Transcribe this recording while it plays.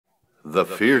The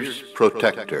Fierce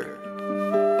Protector.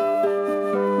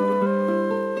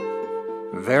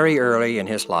 Very early in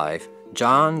his life,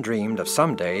 John dreamed of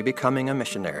someday becoming a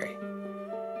missionary.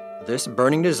 This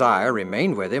burning desire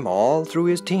remained with him all through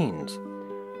his teens.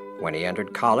 When he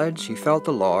entered college, he felt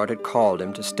the Lord had called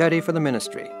him to study for the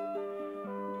ministry.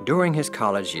 During his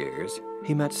college years,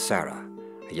 he met Sarah,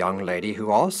 a young lady who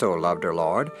also loved her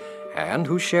Lord and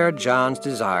who shared John's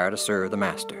desire to serve the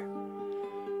Master.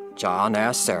 John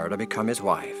asked Sarah to become his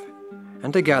wife,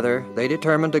 and together they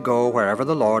determined to go wherever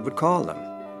the Lord would call them.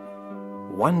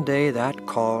 One day that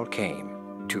call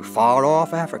came, to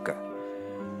far-off Africa.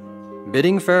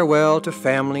 Bidding farewell to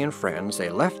family and friends, they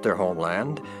left their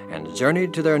homeland and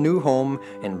journeyed to their new home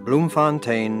in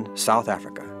Bloemfontein, South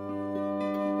Africa.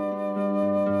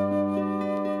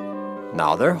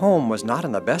 Now their home was not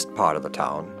in the best part of the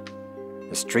town.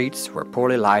 The streets were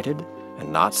poorly lighted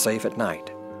and not safe at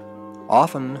night.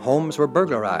 Often homes were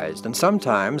burglarized and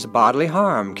sometimes bodily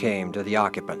harm came to the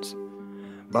occupants.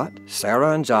 But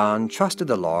Sarah and John trusted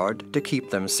the Lord to keep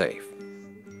them safe.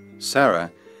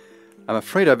 Sarah, I'm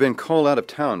afraid I've been called out of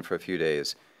town for a few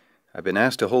days. I've been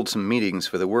asked to hold some meetings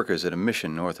for the workers at a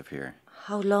mission north of here.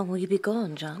 How long will you be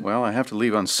gone, John? Well, I have to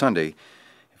leave on Sunday.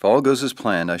 If all goes as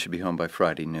planned, I should be home by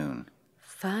Friday noon.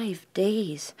 5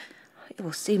 days. It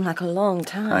will seem like a long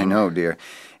time. I know, dear.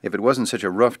 If it wasn't such a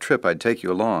rough trip, I'd take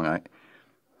you along.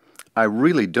 I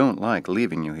really don't like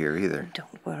leaving you here either.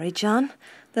 Don't worry, John.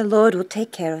 The Lord will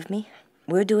take care of me.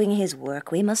 We're doing His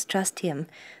work. We must trust Him.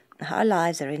 Our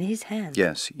lives are in His hands.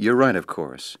 Yes, you're right, of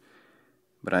course.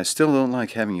 But I still don't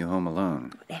like having you home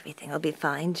alone. Everything will be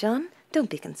fine, John. Don't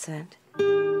be concerned.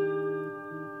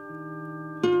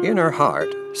 In her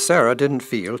heart, Sarah didn't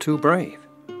feel too brave.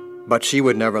 But she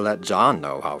would never let John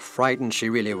know how frightened she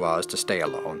really was to stay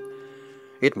alone.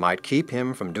 It might keep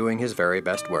him from doing his very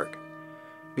best work.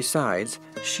 Besides,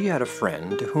 she had a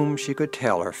friend to whom she could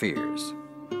tell her fears.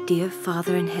 Dear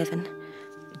Father in heaven,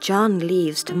 John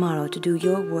leaves tomorrow to do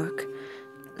your work.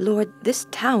 Lord, this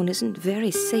town isn't a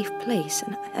very safe place,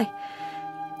 and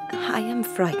I am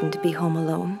frightened to be home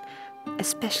alone,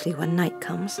 especially when night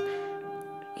comes.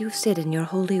 You've said in your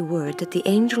holy word that the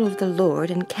angel of the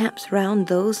Lord encamps round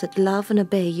those that love and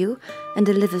obey you and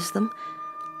delivers them.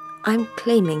 I'm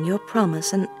claiming your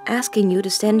promise and asking you to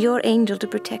send your angel to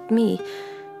protect me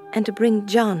and to bring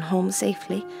John home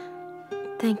safely.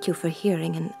 Thank you for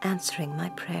hearing and answering my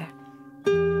prayer.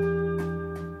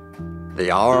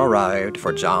 The hour arrived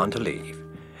for John to leave.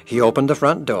 He opened the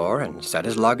front door and set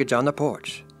his luggage on the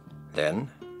porch, then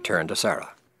turned to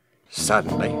Sarah.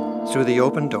 Suddenly, through the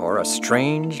open door, a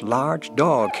strange, large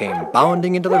dog came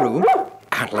bounding into the room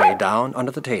and lay down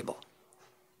under the table.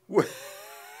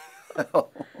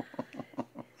 Well,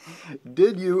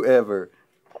 did you ever?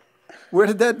 Where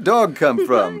did that dog come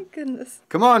from? My goodness.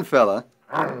 Come on, fella.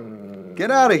 Get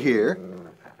out of here.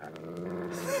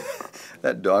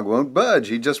 That dog won't budge.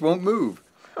 He just won't move.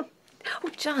 Oh,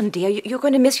 John, dear, you're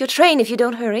going to miss your train if you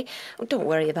don't hurry. Oh, don't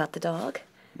worry about the dog.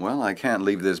 Well, I can't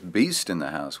leave this beast in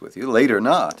the house with you, late or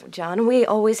not. John, we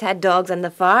always had dogs on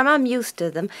the farm. I'm used to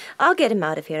them. I'll get him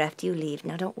out of here after you leave.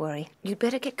 Now, don't worry. You'd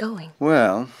better get going.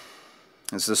 Well,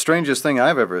 it's the strangest thing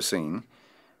I've ever seen.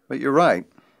 But you're right.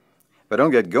 If I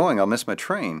don't get going, I'll miss my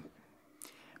train.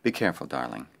 Be careful,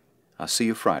 darling. I'll see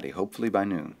you Friday, hopefully by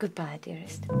noon. Goodbye,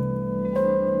 dearest.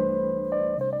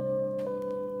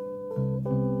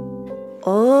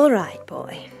 All right,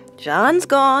 boy. John's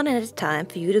gone, and it's time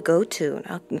for you to go, too.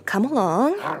 Now, come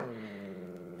along.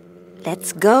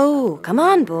 Let's go. Come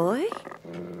on, boy.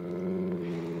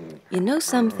 You know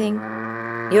something?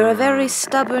 You're a very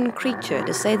stubborn creature,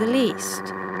 to say the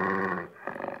least.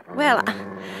 Well,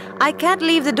 I can't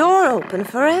leave the door open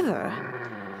forever.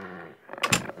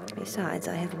 Besides,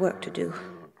 I have work to do.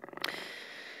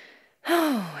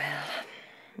 Oh, well,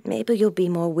 maybe you'll be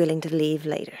more willing to leave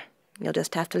later. You'll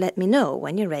just have to let me know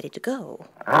when you're ready to go.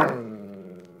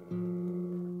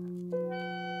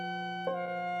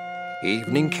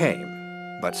 Evening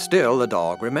came, but still the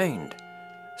dog remained.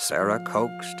 Sarah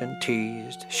coaxed and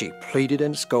teased, she pleaded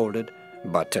and scolded,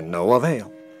 but to no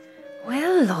avail.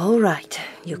 Well, all right.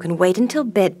 You can wait until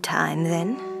bedtime,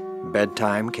 then.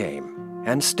 Bedtime came,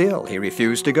 and still he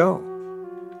refused to go.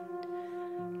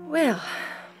 Well,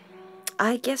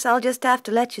 I guess I'll just have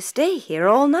to let you stay here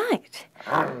all night.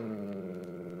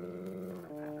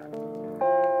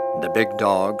 The big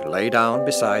dog lay down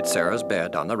beside Sarah's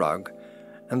bed on the rug,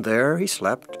 and there he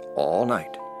slept all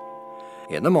night.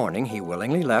 In the morning, he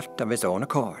willingly left of his own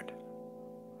accord.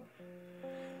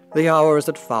 The hours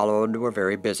that followed were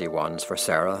very busy ones for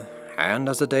Sarah, and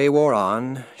as the day wore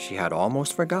on, she had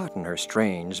almost forgotten her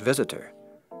strange visitor.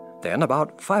 Then,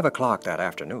 about 5 o'clock that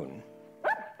afternoon,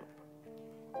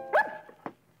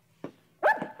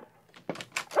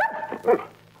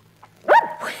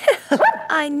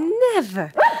 I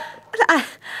never. I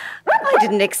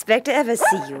didn't expect to ever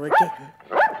see you again.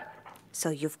 So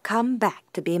you've come back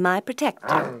to be my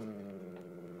protector.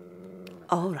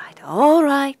 All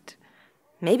right.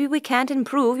 Maybe we can't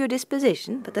improve your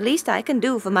disposition, but the least I can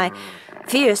do for my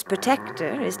fierce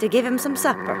protector is to give him some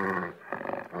supper.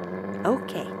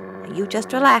 Okay, you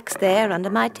just relax there under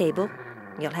my table.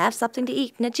 You'll have something to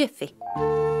eat in a jiffy.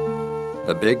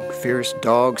 The big, fierce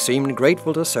dog seemed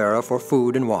grateful to Sarah for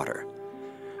food and water.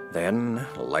 Then,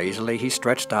 lazily, he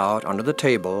stretched out under the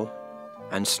table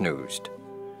and snoozed.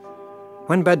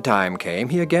 When bedtime came,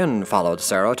 he again followed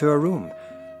Sarah to her room,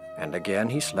 and again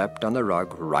he slept on the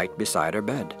rug right beside her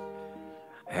bed.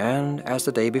 And as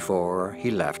the day before,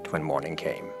 he left when morning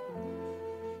came.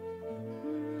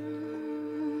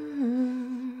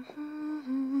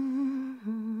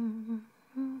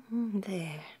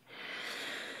 There.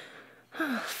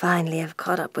 Oh, finally, I've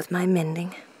caught up with my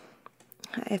mending.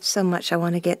 I have so much I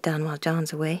want to get done while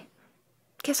John's away.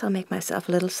 Guess I'll make myself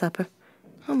a little supper.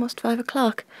 Almost 5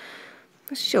 o'clock.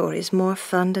 It sure is more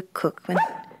fun to cook when...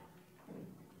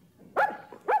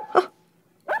 Oh!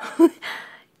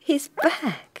 He's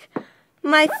back.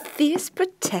 My fierce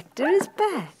protector is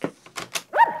back.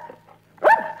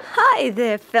 Hi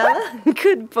there, fella.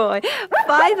 Good boy.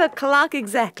 5 o'clock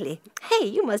exactly. Hey,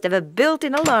 you must have a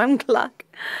built-in alarm clock.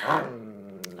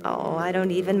 Oh, I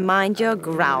don't even mind your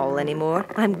growl anymore.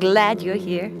 I'm glad you're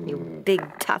here, you big,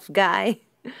 tough guy.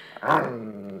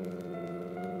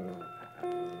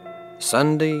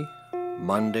 Sunday,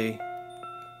 Monday,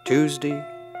 Tuesday,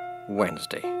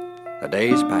 Wednesday. The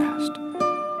days passed.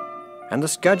 And the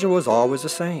schedule was always the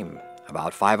same.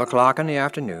 About 5 o'clock in the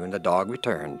afternoon, the dog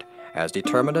returned, as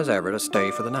determined as ever to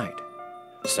stay for the night.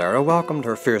 Sarah welcomed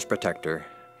her fierce protector,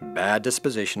 bad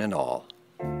disposition and all.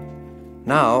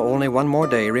 Now only one more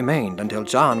day remained until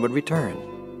John would return.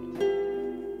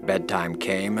 Bedtime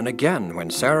came, and again, when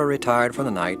Sarah retired for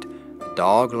the night, the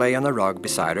dog lay on the rug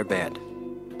beside her bed.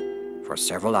 For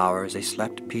several hours they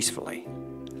slept peacefully.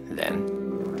 Then...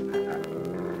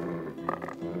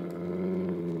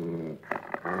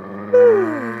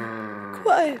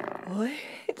 Quiet, boy.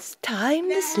 It's time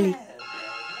to sleep.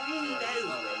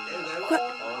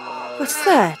 What's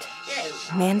that?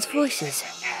 Men's voices.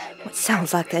 It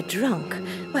sounds like they're drunk.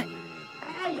 Why,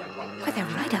 they're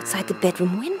right outside the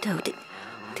bedroom window.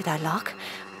 Did I lock?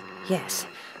 Yes,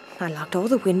 I locked all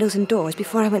the windows and doors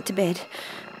before I went to bed.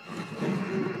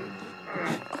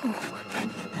 Oh,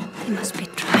 they must be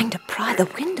trying to pry the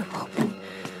window open.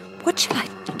 What shall I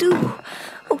do?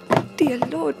 Oh, dear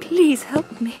Lord, please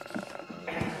help me.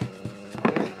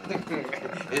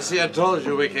 You see, I told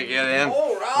you we could get in.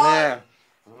 All right. There.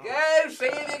 Go, see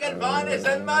if you can find us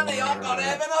some money. I've got to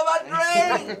have another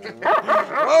drink.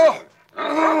 Oh.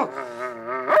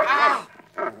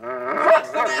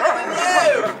 What's the matter with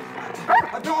you?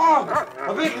 A dog!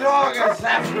 A big dog is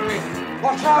after me.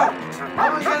 Watch out!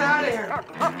 I'm gonna get out of here.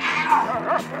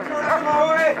 Get out of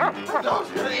my way! The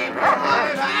dog's gonna eat me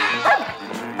alive.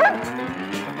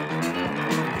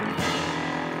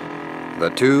 The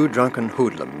two drunken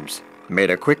hoodlums made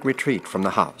a quick retreat from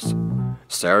the house.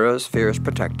 Sarah's fierce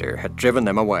protector had driven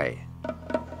them away.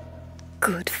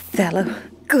 Good fellow,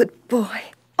 good boy.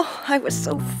 Oh, I was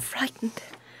so frightened.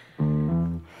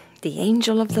 The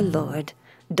angel of the Lord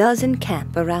does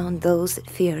encamp around those that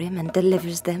fear him and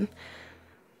delivers them.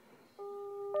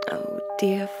 Oh,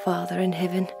 dear Father in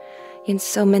heaven, in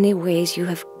so many ways you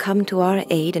have come to our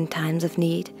aid in times of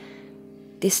need.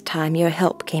 This time your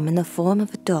help came in the form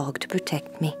of a dog to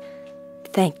protect me.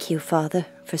 Thank you, Father,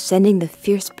 for sending the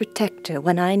fierce protector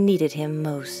when I needed him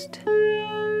most.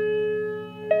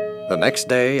 The next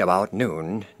day, about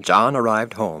noon, John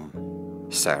arrived home.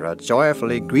 Sarah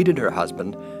joyfully greeted her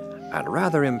husband and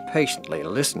rather impatiently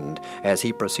listened as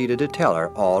he proceeded to tell her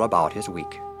all about his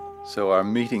week. So our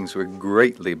meetings were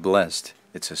greatly blessed.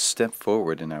 It's a step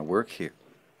forward in our work here.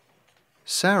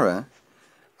 Sarah,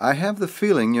 I have the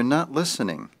feeling you're not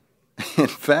listening. In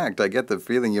fact, I get the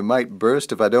feeling you might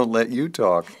burst if I don't let you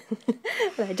talk.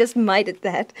 I just might at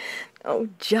that. Oh,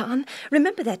 John,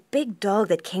 remember that big dog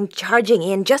that came charging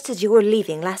in just as you were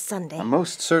leaving last Sunday? I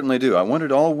most certainly do. I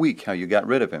wondered all week how you got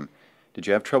rid of him. Did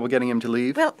you have trouble getting him to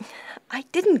leave? Well, I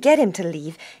didn't get him to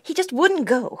leave. He just wouldn't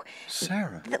go.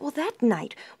 Sarah. Well, that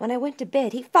night, when I went to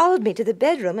bed, he followed me to the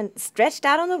bedroom and stretched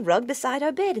out on the rug beside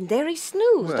our bed, and there he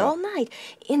snoozed all night.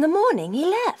 In the morning, he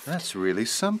left. That's really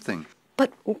something.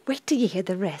 But wait till you hear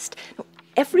the rest.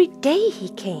 Every day he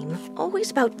came, always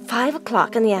about 5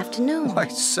 o'clock in the afternoon. Why,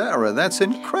 Sarah, that's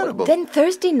incredible. Then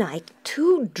Thursday night,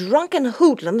 2 drunken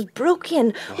hoodlums broke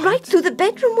in right through the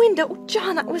bedroom window. Oh,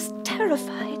 John, I was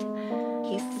terrified.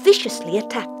 he viciously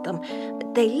attacked them.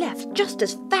 They left just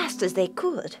as fast as they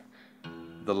could.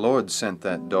 The Lord sent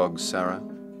that dog, Sarah.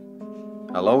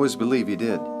 I'll always believe he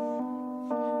did.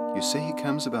 You say he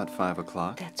comes about 5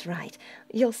 o'clock? That's right.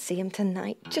 You'll see him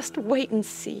tonight. Just wait and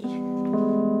see.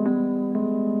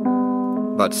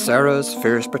 But Sarah's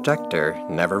fierce protector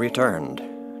never returned.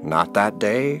 Not that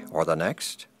day, or the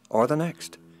next, or the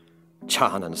next.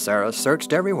 John and Sarah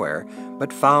searched everywhere,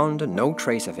 but found no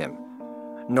trace of him.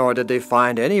 Nor did they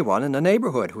find anyone in the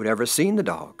neighborhood who'd ever seen the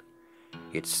dog.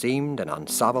 It seemed an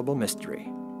unsolvable mystery.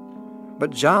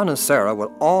 But John and Sarah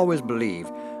will always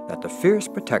believe that the fierce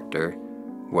protector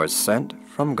was sent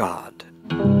from God.